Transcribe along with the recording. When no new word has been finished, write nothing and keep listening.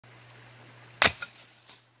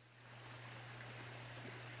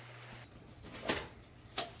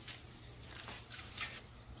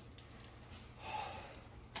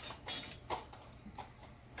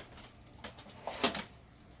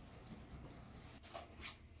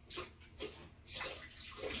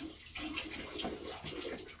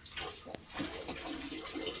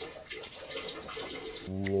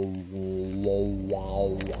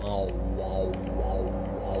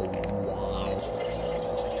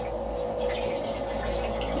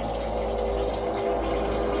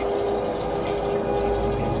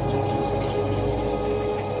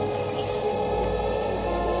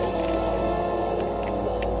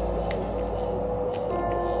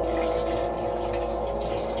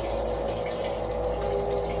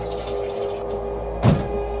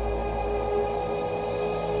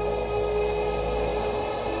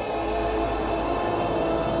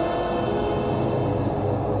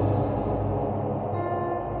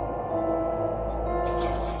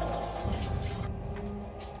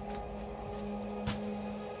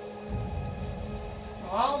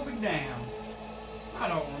I'll be damned. I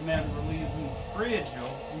don't remember leaving the fridge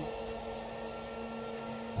open.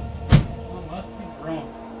 I must be drunk.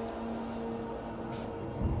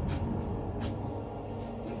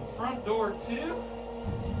 And the front door too?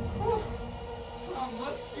 Whew. I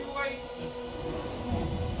must be wasted.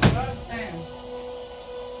 God damn.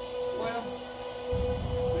 Well,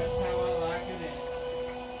 that's how I like it in.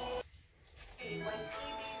 When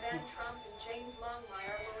Phoebe, Van Trump, and James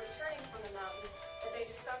Longmire were returning from the mountain that they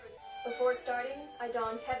discovered. Before starting, I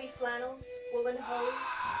donned heavy flannels, woolen hose,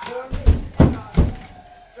 warm mittens, and goggles.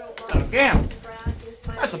 Drove Damn!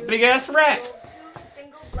 That's a big ass rat! Two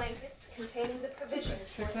single blankets containing the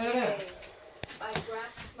provisions for Check 3 that out. days. I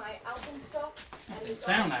grasped my alpenstock and It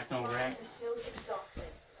sound like no rat. until exhausted.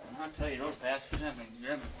 I'll tell you, those bastards have been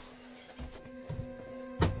driven.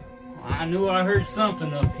 I knew I heard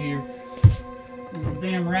something up here. The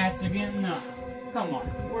damn rats again? No. Come on,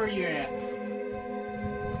 where are you at?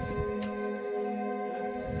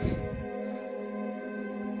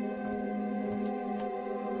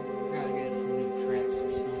 Gotta get some new traps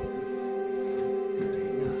or something. There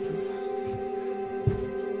ain't nothing.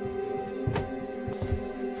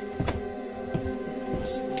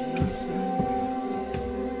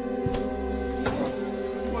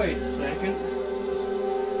 Wait a second.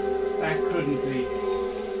 That couldn't be.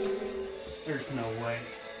 There's no way.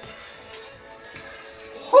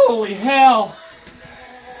 Holy hell!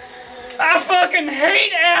 I fucking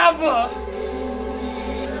hate ABBA!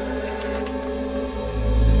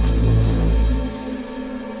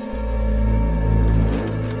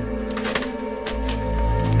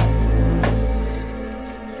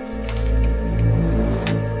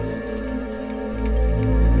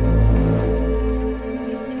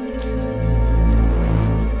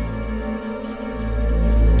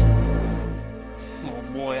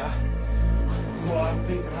 I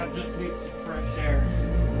think I just need some fresh air.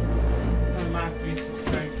 There might be some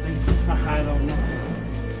strange things. I don't know.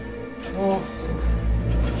 Oh,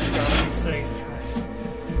 gotta be safe.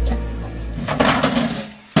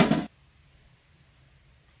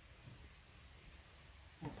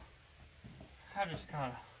 I just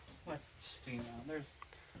gotta let some steam out. There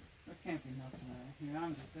can't be nothing out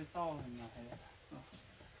here. It's all in my head. Oh,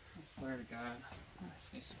 I swear to God, I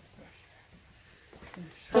just need some fresh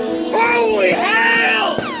air. Holy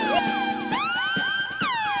hell!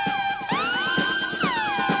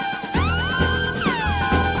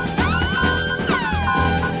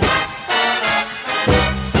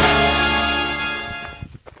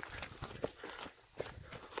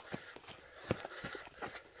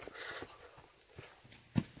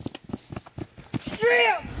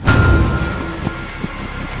 Shit!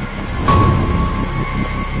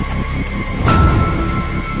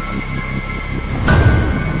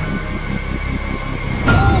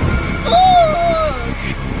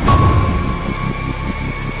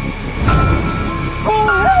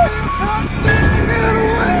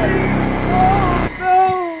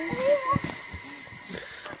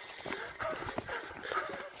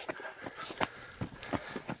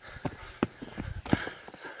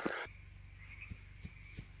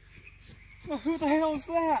 Well, who the hell is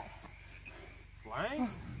that? Lang?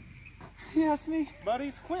 Yeah, it's me. Buddy,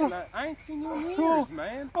 it's Quinn. I ain't seen you in years,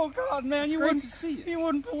 man. Oh God, man, It's great to see you. You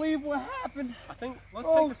wouldn't believe what happened. I think let's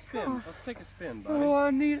Oh, take a spin. God. Let's take a spin, buddy.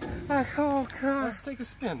 Oh, oh God. Let's take a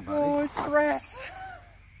spin, buddy. Oh, it's rats.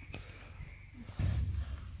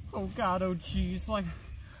 Oh God, oh jeez, like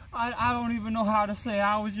I don't even know how to say.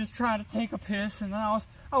 I was just trying to take a piss, and then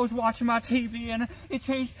I was watching my TV, and it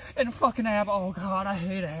changed, and fucking ABBA. Oh God, I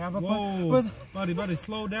hate ABBA. Whoa, but buddy,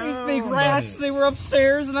 slow down. these big rats, buddy. they were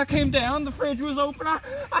upstairs, and I came down. The fridge was open. I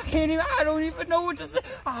don't even know what to say.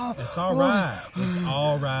 Oh, It's all right. It's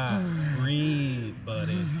all right. Breathe,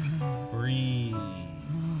 buddy. Breathe.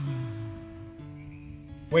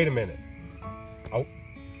 Wait a minute. Oh,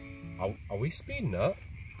 are we speeding up?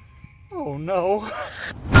 Oh no.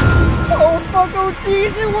 Oh fuck, oh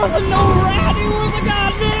jeez, it wasn't no rat, it was a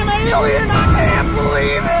goddamn alien, I can't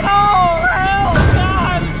believe it, oh hell.